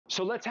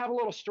So let's have a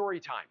little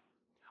story time.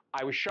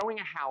 I was showing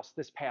a house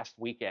this past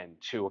weekend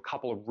to a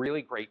couple of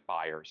really great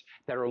buyers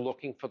that are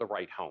looking for the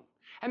right home.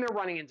 And they're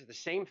running into the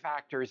same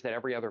factors that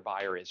every other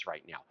buyer is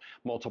right now.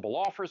 Multiple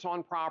offers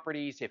on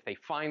properties, if they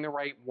find the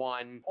right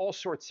one, all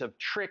sorts of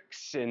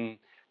tricks and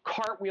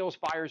cartwheels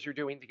buyers are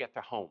doing to get the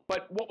home.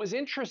 But what was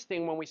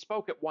interesting when we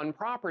spoke at one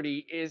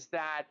property is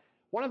that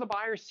one of the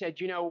buyers said,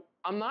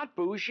 I'm not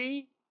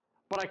bougie,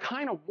 but I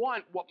kind of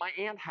want what my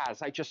aunt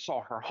has. I just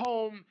saw her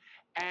home,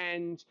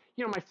 and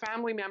my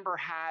family member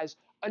has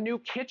a new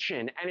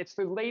kitchen, and it's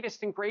the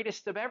latest and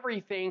greatest of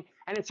everything,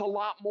 and it's a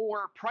lot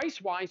more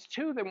price-wise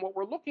too than what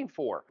we're looking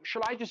for.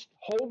 Should I just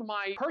hold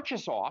my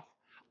purchase off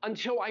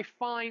until I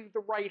find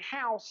the right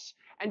house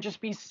and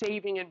just be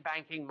saving and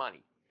banking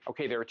money?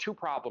 Okay, there are two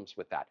problems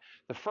with that.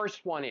 The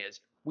first one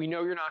is we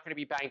know you're not going to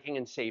be banking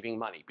and saving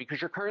money because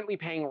you're currently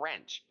paying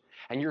rent.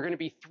 And you're going to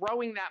be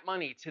throwing that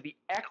money to the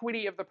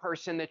equity of the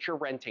person that you're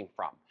renting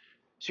from.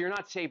 So you're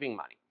not saving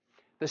money.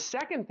 The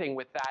second thing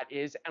with that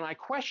is, and I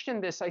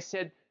questioned this, I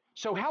said,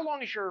 so how long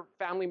has your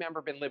family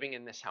member been living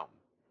in this home?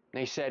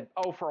 And they said,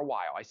 oh, for a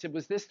while. I said,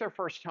 was this their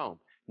first home?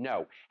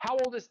 No. How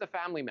old is the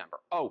family member?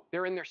 Oh,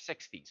 they're in their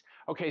 60s.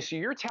 Okay, so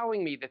you're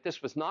telling me that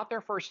this was not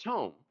their first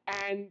home,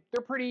 and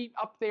they're pretty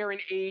up there in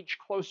age,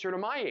 closer to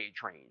my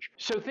age range.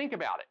 So think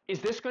about it.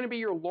 Is this going to be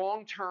your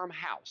long-term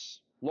house?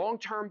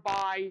 Long-term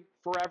buy,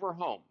 forever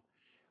home?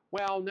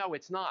 Well, no,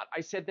 it's not.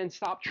 I said, then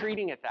stop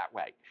treating it that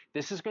way.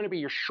 This is going to be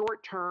your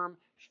short-term,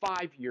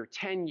 5-year,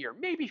 10-year,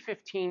 maybe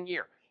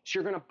 15-year. So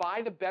you're going to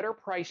buy the better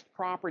priced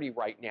property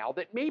right now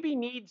that maybe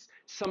needs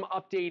some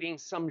updating,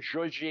 some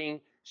zhuzhing,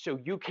 so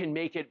you can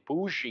make it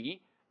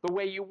bougie the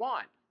way you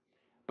want.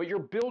 But you're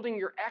building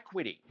your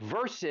equity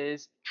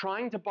versus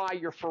trying to buy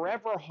your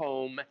forever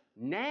home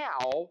now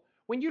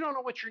when you don't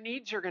know what your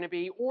needs are going to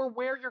be or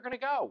where you're going to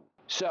go.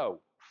 So,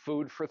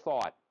 food for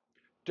thought.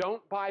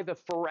 Don't buy the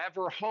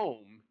forever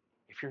home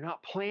if you're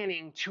not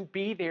planning to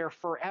be there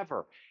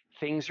forever.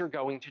 Things are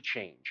going to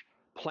change.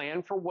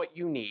 Plan for what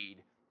you need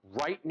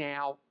right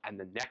now and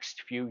the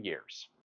next few years.